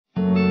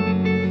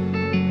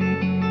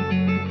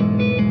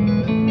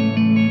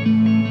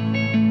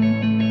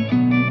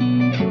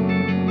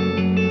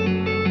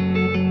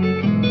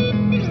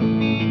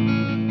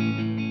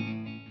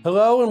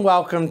Hello and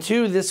welcome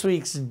to this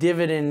week's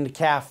Dividend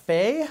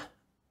Cafe.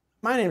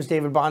 My name is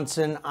David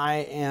Bahnsen. I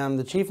am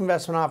the Chief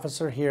Investment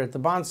Officer here at the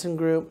Bahnsen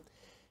Group,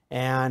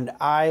 and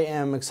I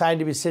am excited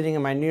to be sitting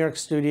in my New York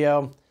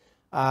studio.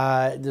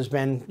 There's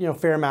been, a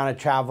fair amount of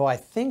travel. I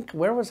think,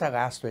 where was I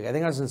last week? I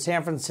think I was in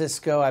San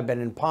Francisco. I've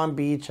been in Palm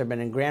Beach. I've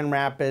been in Grand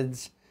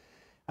Rapids.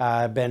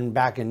 I've been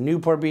back in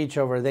Newport Beach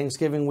over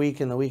Thanksgiving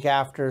week and the week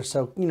after.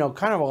 So,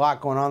 kind of a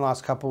lot going on the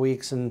last couple of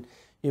weeks. And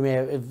you may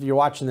have, if you're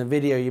watching the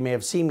video, you may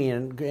have seen me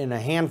in a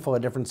handful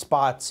of different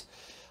spots.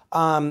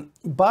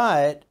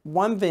 But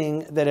one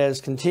thing that has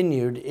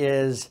continued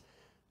is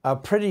a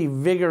pretty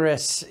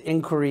vigorous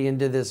inquiry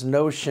into this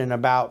notion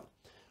about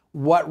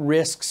what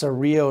risks are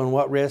real and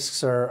what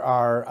risks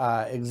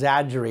are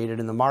exaggerated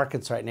in the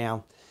markets right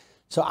now.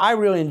 So I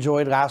really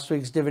enjoyed last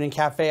week's Dividend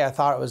Cafe. I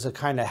thought it was a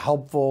kind of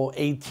helpful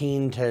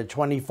 18 to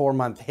 24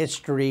 month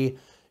history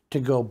to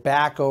go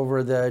back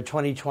over the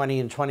 2020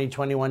 and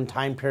 2021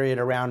 time period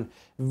around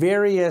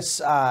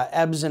various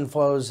ebbs and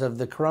flows of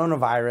the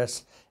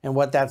coronavirus and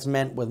what that's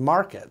meant with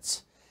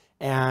markets.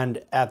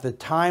 And at the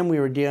time we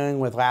were dealing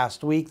with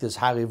last week, this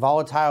highly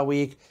volatile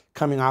week,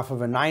 coming off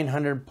of a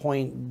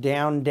 900-point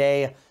down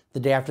day the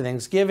day after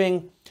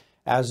Thanksgiving,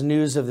 as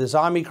news of this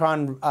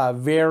Omicron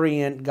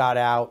variant got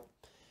out.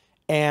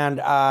 And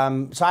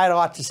so I had a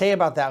lot to say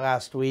about that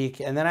last week.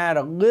 And then I had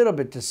a little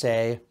bit to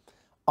say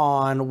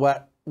on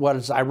what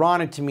is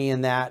ironic to me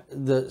in that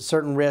the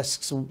certain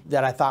risks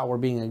that I thought were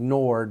being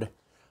ignored,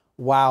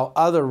 while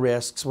other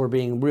risks were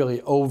being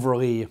really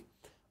overly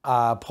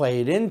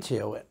played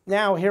into.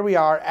 Now, here we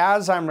are.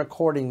 As I'm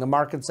recording, the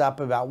market's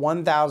up about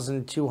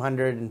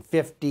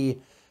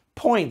 1,250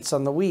 points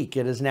on the week.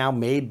 It has now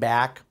made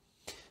back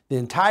the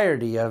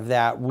entirety of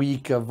that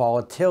week of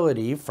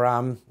volatility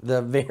from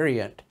the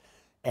variant.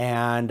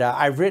 And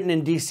I've written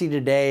in DC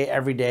Today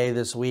every day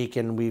this week,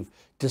 and we've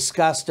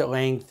discussed at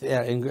length,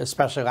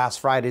 especially last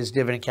Friday's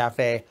Dividend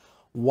Cafe,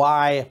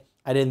 why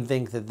I didn't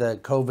think that the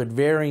COVID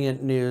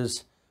variant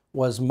news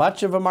was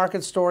much of a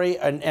market story.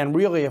 And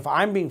really, if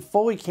I'm being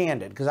fully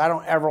candid, because I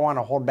don't ever want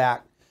to hold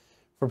back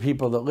for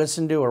people that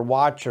listen to or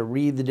watch or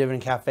read the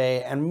Dividend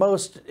Cafe, and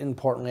most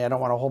importantly, I don't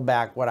want to hold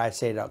back what I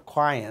say to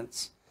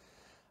clients.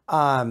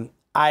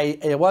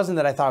 It wasn't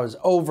that I thought it was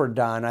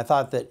overdone. I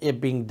thought that it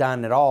being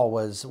done at all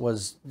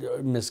was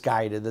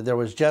misguided, that there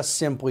was just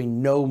simply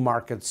no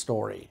market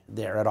story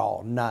there at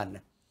all,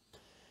 none.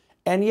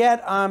 And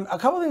yet, a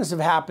couple of things have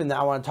happened that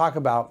I want to talk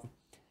about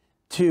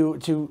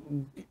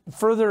to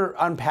further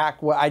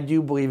unpack what I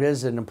do believe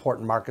is an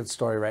important market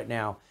story right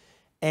now.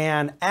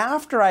 And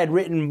after I had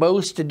written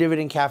most of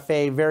Dividend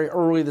Cafe very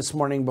early this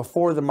morning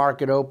before the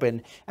market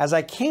opened, as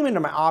I came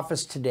into my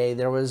office today,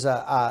 there was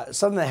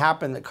something that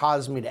happened that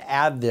caused me to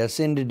add this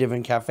into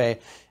Dividend Cafe.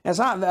 And it's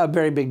not a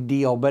very big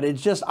deal, but it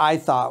just, I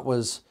thought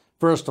was,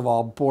 first of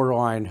all,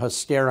 borderline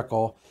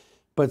hysterical.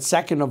 But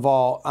second of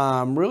all,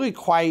 really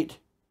quite,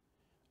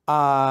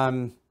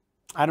 I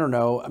don't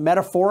know,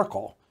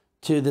 metaphorical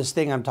to this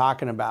thing I'm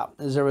talking about.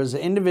 Is there was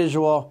an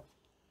individual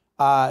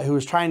who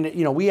was trying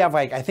to, we have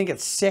like, I think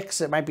it's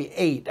 6, it might be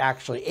 8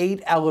 actually,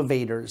 8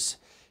 elevators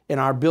in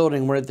our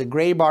building. We're at the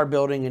Gray Bar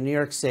building in New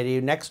York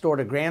City, next door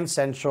to Grand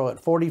Central at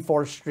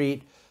 44th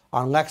Street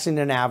on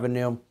Lexington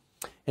Avenue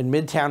in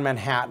Midtown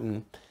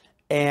Manhattan.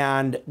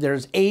 And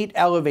there's 8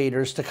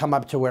 elevators to come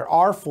up to where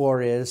our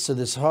floor is. So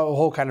this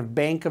whole kind of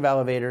bank of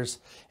elevators.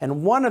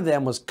 And one of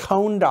them was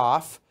coned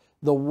off.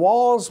 The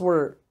walls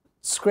were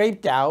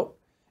scraped out.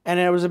 And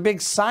there was a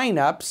big sign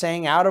up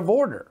saying out of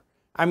order.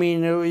 I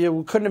mean,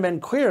 it couldn't have been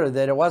clearer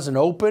that it wasn't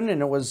open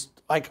and it was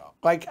like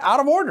out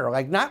of order,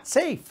 like not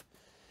safe.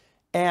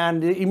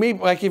 And you may,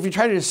 like if you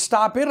try to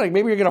stop it, like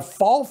maybe you're going to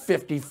fall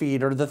 50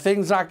 feet or the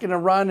thing's not going to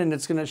run and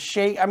it's going to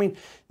shake. I mean,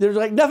 there's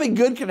like nothing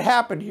good could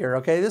happen here.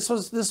 Okay. This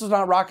was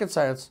not rocket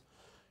science.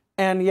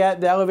 And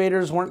yet the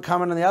elevators weren't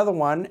coming on the other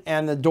one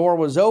and the door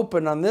was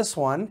open on this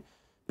one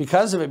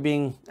because of it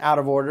being out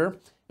of order.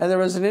 And there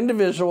was an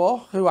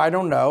individual who I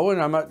don't know, and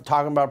I'm not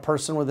talking about a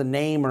person with a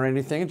name or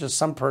anything, just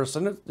some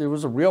person, it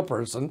was a real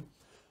person,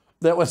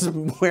 that was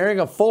wearing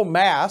a full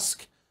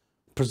mask,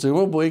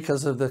 presumably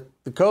because of the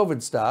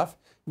COVID stuff.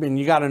 I mean,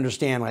 you got to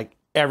understand, like,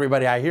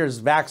 everybody I hear is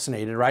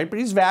vaccinated, right? But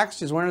he's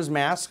vaxxed, he's wearing his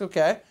mask,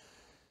 okay.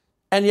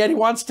 And yet he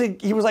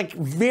was like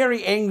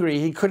very angry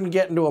he couldn't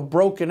get into a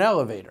broken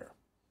elevator.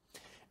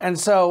 And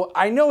so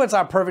I know it's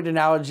not a perfect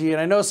analogy, and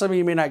I know some of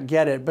you may not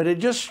get it, but it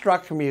just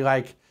struck me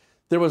like,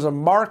 there was a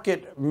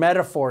market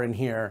metaphor in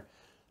here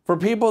for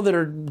people that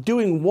are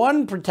doing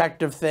one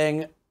protective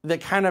thing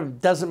that kind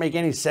of doesn't make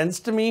any sense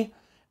to me,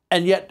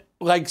 and yet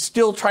like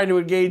still trying to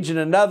engage in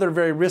another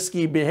very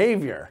risky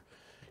behavior.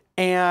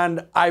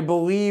 And I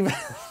believe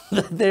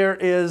that there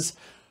is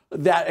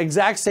that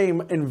exact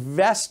same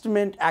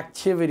investment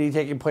activity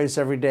taking place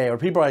every day, where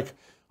people are like,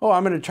 oh,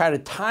 I'm going to try to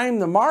time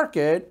the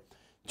market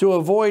to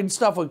avoid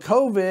stuff with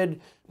COVID,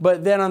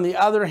 but then on the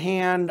other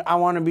hand, I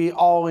want to be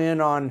all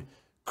in on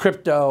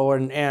crypto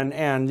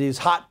and these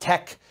hot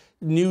tech,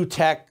 new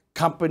tech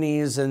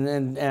companies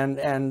and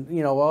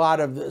a lot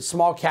of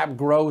small cap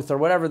growth or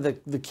whatever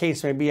the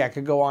case may be. I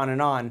could go on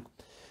and on.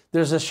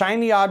 there's a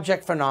shiny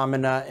object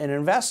phenomena in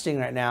investing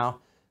right now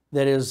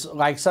that is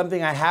like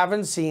something I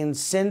haven't seen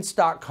since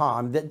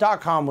 .com. That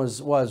 .com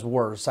was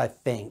worse, I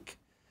think.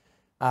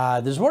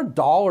 There's more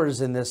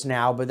dollars in this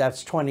now, but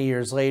that's 20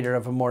 years later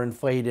of a more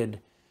inflated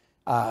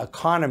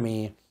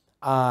economy.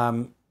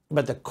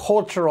 But the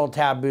cultural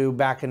taboo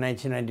back in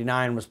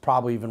 1999 was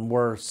probably even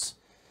worse.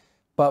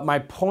 But my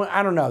point,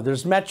 I don't know,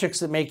 there's metrics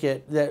that make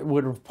it, that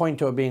would point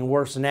to it being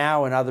worse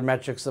now, and other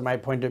metrics that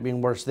might point to it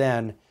being worse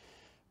then.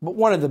 But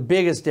one of the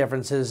biggest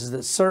differences is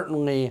that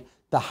certainly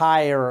the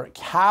higher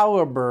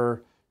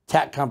caliber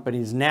tech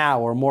companies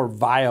now are more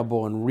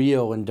viable and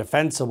real and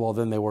defensible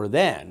than they were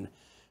then.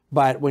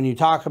 But when you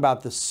talk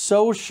about the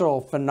social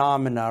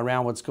phenomena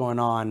around what's going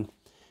on,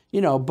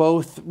 you know,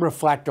 both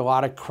reflect a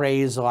lot of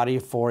craze, a lot of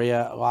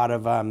euphoria, a lot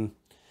of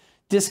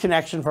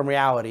disconnection from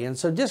reality. And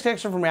so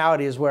disconnection from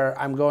reality is where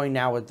I'm going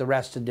now with the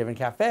rest of Dividend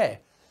Cafe.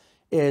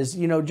 Is,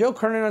 you know, Joe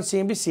Kernan on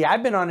CNBC,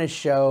 I've been on his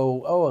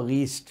show, at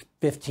least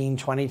 15,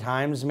 20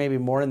 times, maybe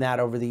more than that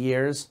over the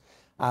years.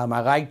 I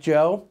like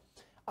Joe.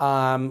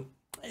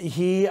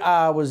 He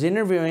was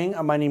interviewing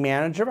a money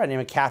manager by the name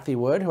of Kathy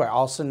Wood, who I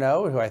also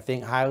know, who I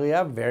think highly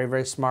of, very,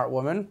 very smart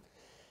woman.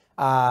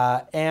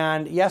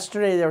 And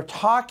yesterday they were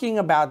talking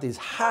about these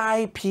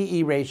high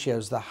PE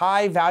ratios, the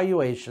high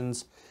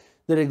valuations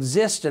that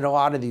exist in a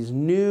lot of these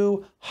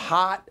new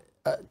hot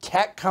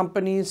tech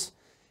companies.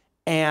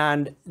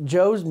 And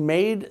Joe's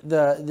made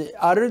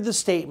uttered the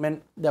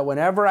statement that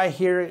whenever I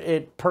hear it,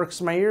 it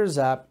perks my ears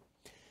up.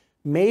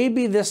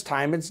 Maybe this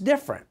time it's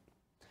different.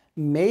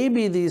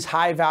 Maybe these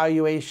high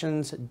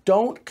valuations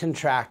don't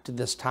contract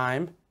this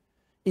time,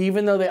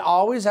 even though they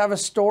always have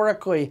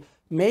historically.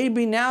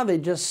 Maybe now they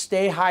just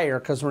stay higher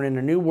because we're in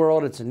a new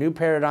world. It's a new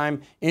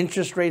paradigm.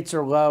 Interest rates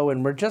are low,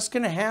 and we're just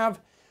going to have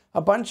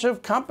a bunch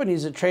of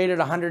companies that trade at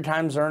 100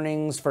 times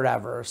earnings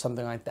forever or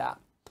something like that.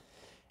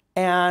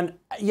 And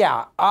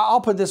yeah,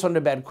 I'll put this one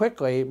to bed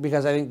quickly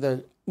because I think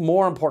the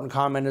more important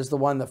comment is the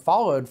one that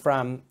followed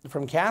from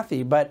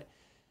Kathy. But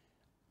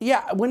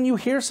yeah, when you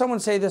hear someone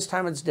say this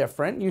time it's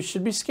different, you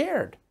should be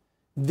scared.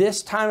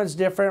 This time it's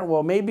different.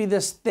 Well, maybe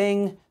this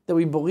thing that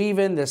we believe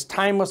in, this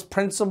timeless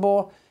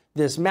principle,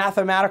 this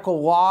mathematical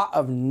law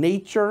of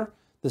nature,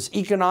 this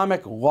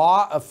economic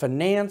law of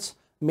finance,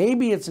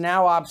 maybe it's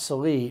now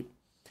obsolete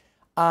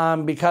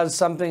because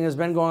something has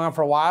been going on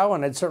for a while,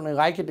 and I'd certainly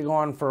like it to go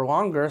on for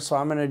longer. So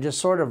I'm going to just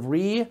sort of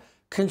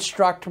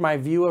reconstruct my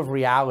view of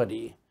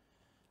reality.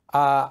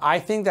 I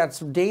think that's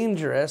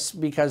dangerous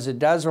because it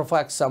does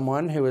reflect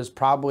someone who is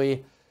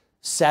probably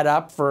set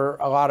up for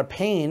a lot of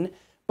pain,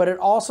 but it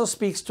also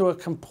speaks to a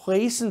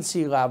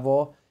complacency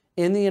level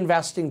in the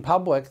investing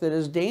public that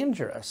is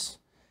dangerous.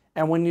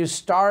 And when you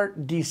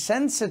start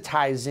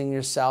desensitizing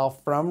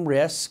yourself from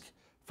risk,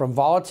 from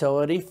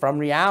volatility, from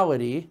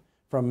reality,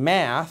 from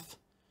math,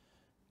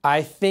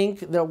 I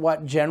think that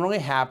what generally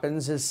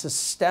happens is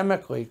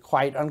systemically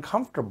quite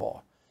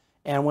uncomfortable.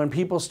 And when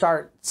people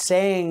start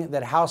saying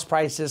that house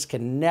prices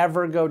can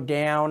never go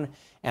down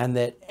and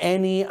that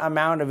any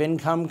amount of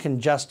income can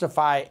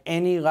justify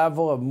any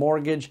level of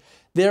mortgage,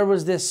 there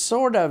was this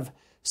sort of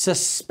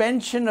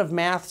suspension of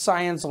math,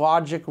 science,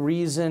 logic,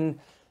 reason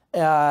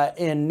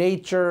in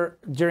nature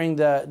during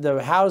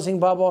the housing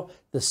bubble,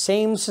 the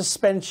same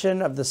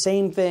suspension of the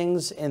same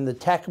things in the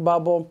tech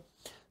bubble,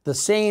 the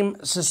same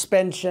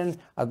suspension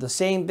of the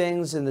same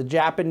things in the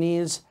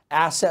Japanese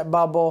asset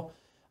bubble,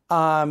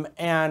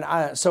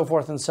 and so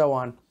forth and so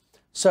on.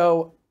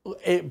 So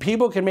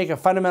people can make a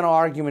fundamental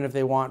argument if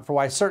they want for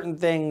why certain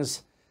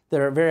things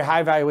that are very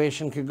high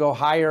valuation could go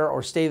higher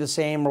or stay the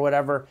same or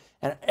whatever,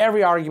 and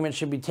every argument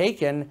should be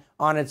taken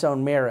on its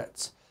own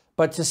merits.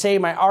 But to say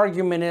my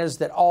argument is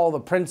that all the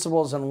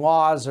principles and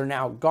laws are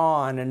now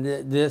gone and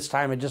this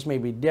time it just may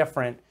be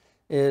different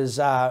is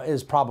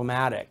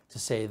problematic, to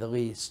say the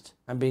least.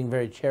 I'm being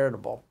very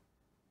charitable.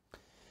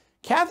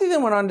 Kathy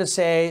then went on to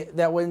say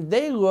that when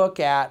they look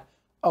at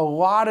a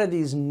lot of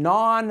these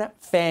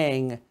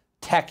non-FANG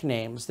tech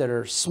names that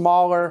are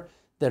smaller,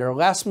 that are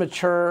less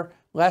mature,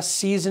 less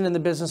seasoned in the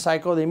business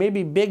cycle, they may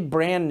be big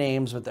brand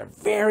names, but they're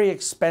very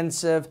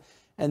expensive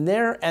and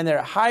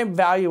they're high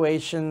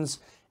valuations,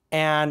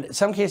 and in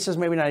some cases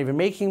maybe not even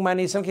making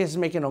money, some cases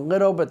making a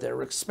little, but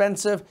they're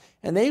expensive,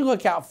 and they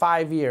look out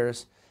 5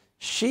 years.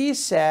 She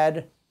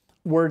said,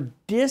 we're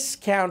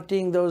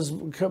discounting those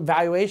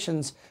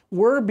valuations.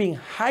 We're being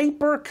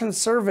hyper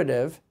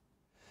conservative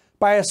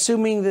by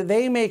assuming that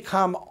they may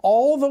come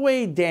all the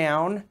way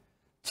down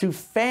to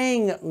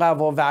FANG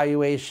level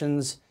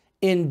valuations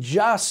in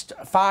just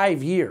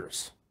 5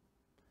 years.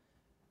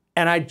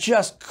 And I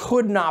just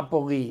could not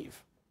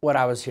believe what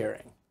I was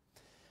hearing.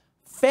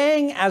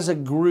 FANG as a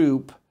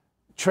group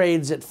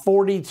trades at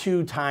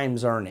 42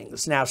 times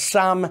earnings. Now,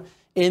 some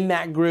in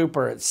that group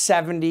are at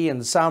 70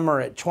 and some are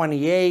at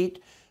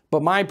 28.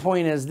 But my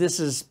point is this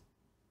is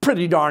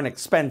pretty darn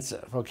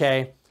expensive,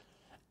 okay?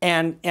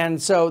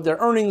 And so their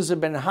earnings have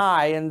been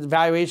high and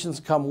valuations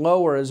come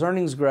lower as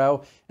earnings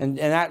grow. And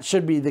that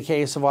should be the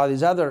case of all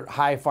these other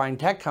high-flying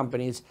tech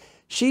companies.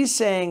 She's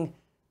saying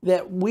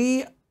that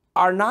we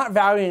are not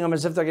valuing them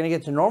as if they're going to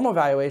get to normal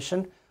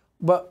valuation,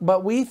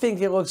 but we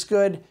think it looks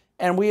good,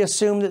 and we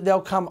assume that they'll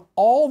come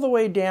all the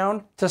way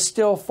down to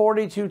still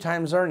 42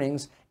 times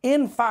earnings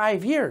in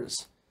 5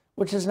 years,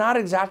 which is not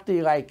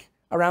exactly like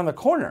around the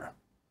corner.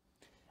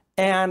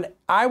 And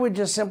I would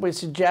just simply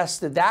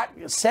suggest that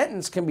that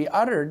sentence can be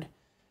uttered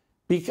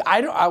because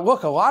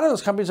look, a lot of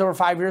those companies over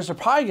 5 years are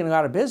probably going to go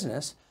out of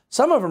business.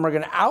 Some of them are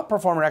going to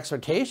outperform our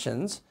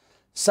expectations.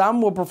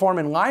 Some will perform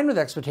in line with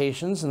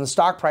expectations, and the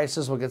stock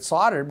prices will get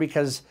slaughtered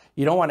because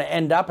you don't want to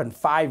end up in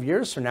 5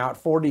 years from now at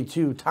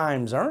 42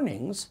 times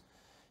earnings,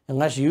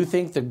 unless you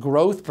think the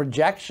growth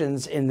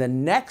projections in the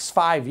next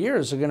 5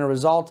 years are going to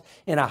result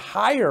in a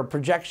higher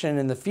projection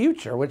in the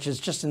future, which is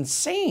just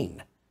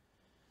insane.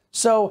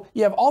 So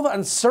you have all the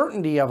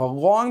uncertainty of a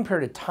long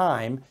period of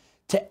time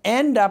to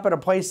end up at a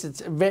place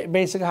that's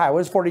basically high. What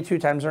does 42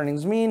 times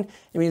earnings mean?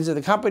 It means that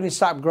the company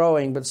stopped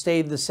growing but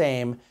stayed the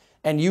same,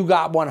 and you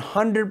got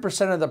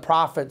 100% of the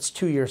profits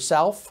to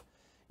yourself,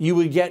 you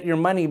would get your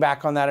money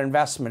back on that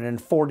investment in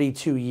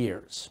 42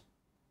 years.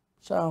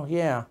 So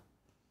yeah,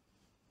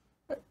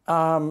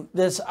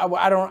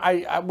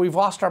 we've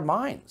lost our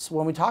minds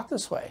when we talk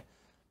this way.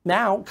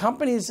 Now,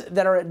 companies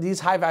that are at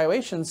these high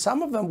valuations,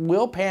 some of them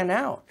will pan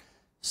out,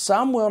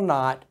 some will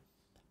not.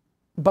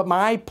 But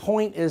my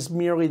point is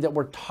merely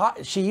that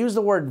she used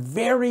the word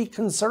very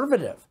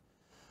conservative.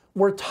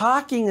 We're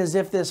talking as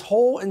if this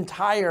whole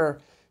entire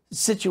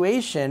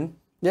situation,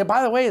 that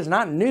by the way is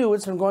not new,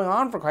 it's been going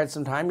on for quite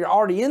some time. You're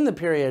already in the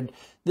period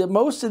that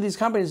most of these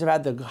companies have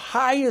had the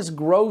highest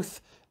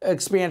growth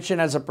expansion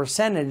as a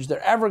percentage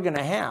they're ever going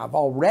to have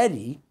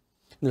already.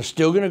 They're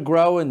still going to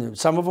grow, and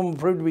some of them will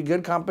prove to be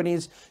good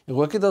companies. You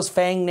look at those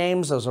FANG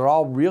names, those are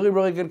all really,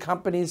 really good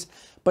companies.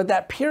 But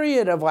that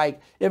period of like,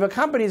 if a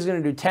company is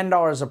going to do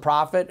 $10 of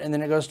profit and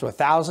then it goes to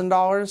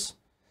 $1,000,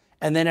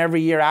 and then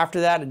every year after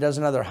that it does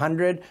another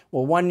 100,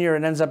 well, 1 year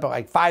it ends up at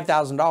like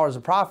 $5,000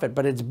 of profit,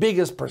 but its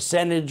biggest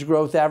percentage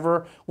growth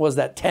ever was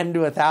that 10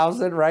 to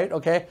 1,000, right?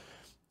 Okay.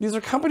 These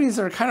are companies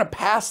that are kind of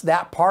past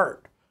that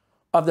part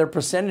of their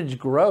percentage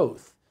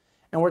growth.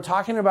 And we're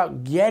talking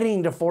about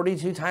getting to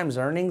 42 times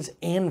earnings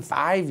in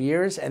 5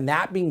 years, and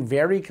that being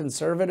very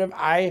conservative.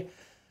 I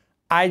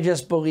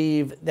just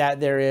believe that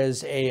there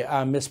is a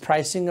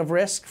mispricing of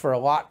risk for a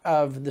lot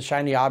of the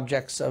shiny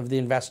objects of the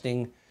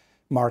investing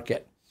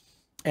market.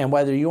 And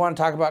whether you want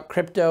to talk about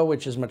crypto,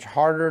 which is much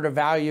harder to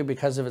value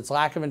because of its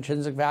lack of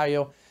intrinsic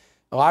value,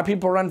 a lot of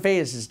people run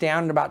phase. It's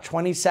down to about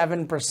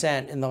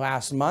 27% in the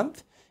last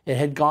month. It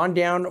had gone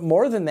down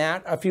more than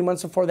that a few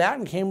months before that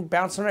and came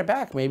bouncing right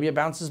back. Maybe it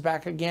bounces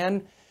back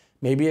again.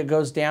 Maybe it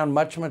goes down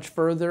much, much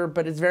further,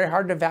 but it's very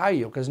hard to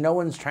value because no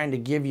one's trying to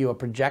give you a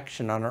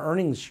projection on an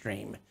earnings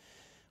stream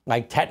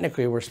like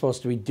technically we're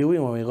supposed to be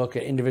doing when we look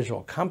at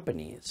individual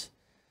companies.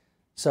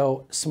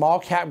 So small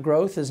cap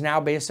growth is now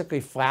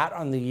basically flat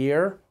on the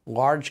year.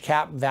 Large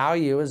cap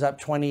value is up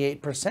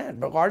 28%,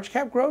 but large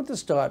cap growth is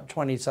still up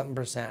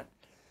 20-something%.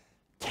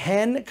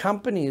 10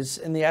 companies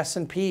in the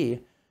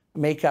S&P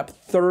make up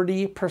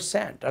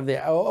 30% of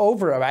the,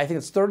 I think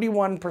it's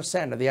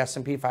 31% of the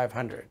S&P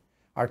 500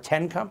 are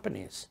 10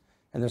 companies,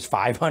 and there's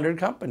 500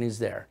 companies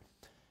there.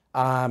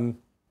 5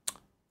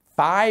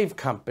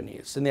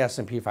 companies in the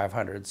S&P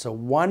 500, so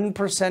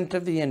 1%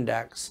 of the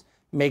index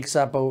makes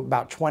up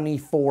about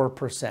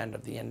 24%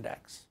 of the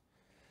index.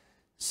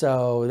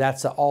 So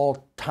that's an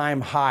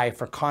all-time high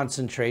for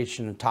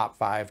concentration in top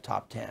 5,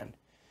 top 10.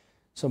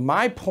 So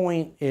my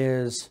point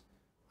is,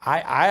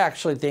 I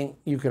actually think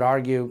you could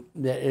argue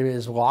that it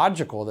is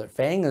logical that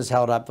FANG has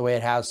held up the way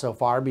it has so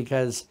far,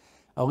 because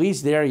at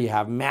least there you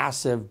have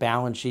massive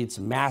balance sheets,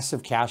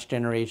 massive cash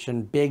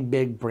generation,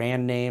 big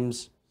brand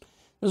names.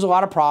 There's a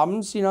lot of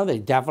problems. You know, they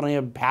definitely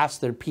have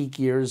passed their peak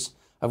years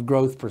of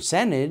growth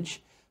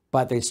percentage,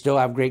 but they still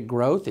have great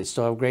growth. They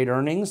still have great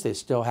earnings. They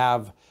still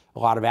have a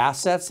lot of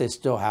assets. They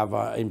still have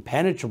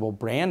impenetrable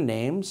brand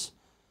names,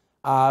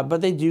 but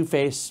they do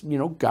face, you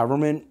know,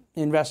 government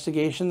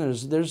investigation.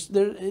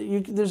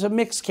 There's a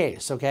mixed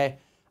case. Okay,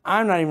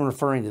 I'm not even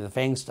referring to the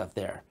FANG stuff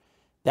there.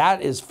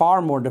 That is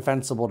far more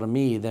defensible to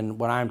me than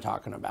what I'm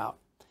talking about.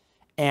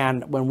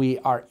 And when we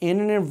are in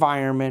an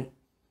environment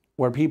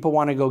where people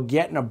want to go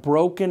get in a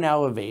broken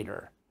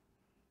elevator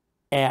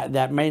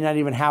that may not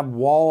even have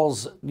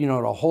walls, you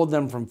know, to hold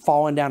them from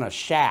falling down a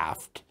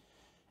shaft,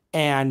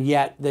 and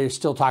yet they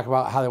still talk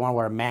about how they want to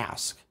wear a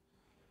mask,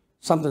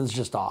 something's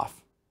just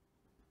off.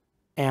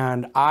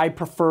 And I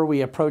prefer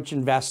we approach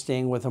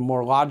investing with a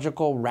more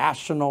logical,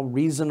 rational,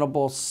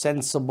 reasonable,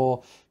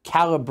 sensible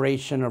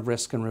calibration of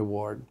risk and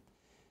reward.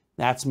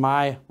 That's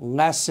my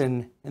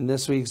lesson in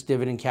this week's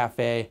Dividend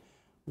Cafe.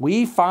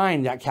 We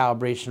find that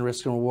calibration,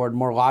 risk and reward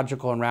more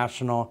logical and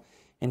rational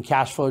in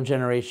cash flow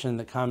generation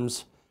that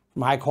comes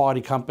from high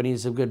quality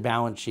companies of good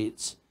balance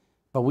sheets.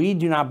 But we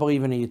do not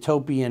believe in a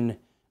utopian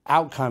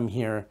outcome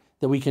here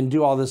that we can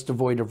do all this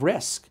devoid of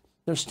risk.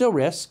 There's still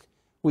risk.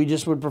 We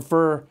just would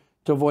prefer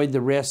to avoid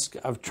the risk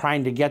of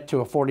trying to get to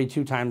a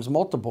 42 times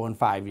multiple in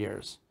 5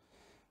 years.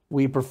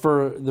 We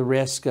prefer the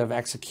risk of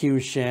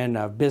execution,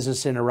 of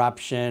business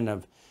interruption,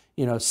 of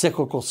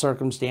cyclical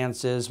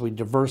circumstances. We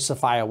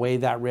diversify away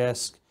that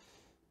risk,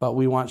 but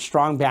we want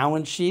strong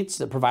balance sheets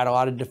that provide a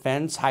lot of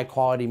defense, high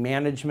quality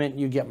management.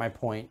 You get my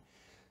point.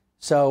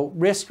 So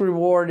risk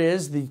reward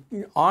is the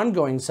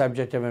ongoing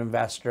subject of an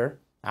investor.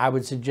 I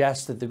would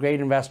suggest that the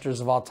great investors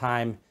of all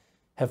time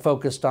have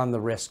focused on the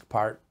risk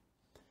part.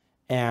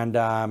 And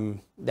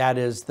that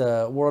is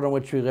the world in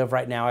which we live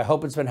right now. I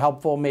hope it's been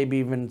helpful, maybe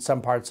even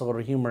some parts a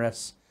little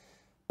humorous.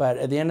 But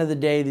at the end of the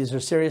day, these are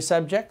serious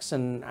subjects,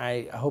 and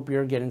I hope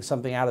you're getting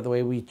something out of the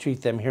way we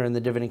treat them here in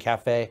the Dividend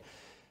Cafe.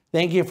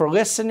 Thank you for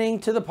listening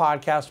to the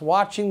podcast,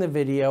 watching the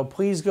video.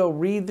 Please go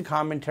read the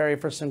commentary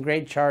for some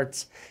great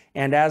charts.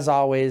 And as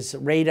always,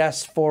 rate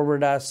us,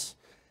 forward us,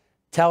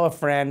 tell a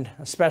friend,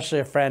 especially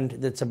a friend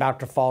that's about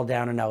to fall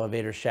down an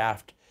elevator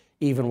shaft,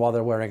 even while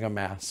they're wearing a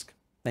mask.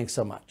 Thanks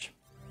so much.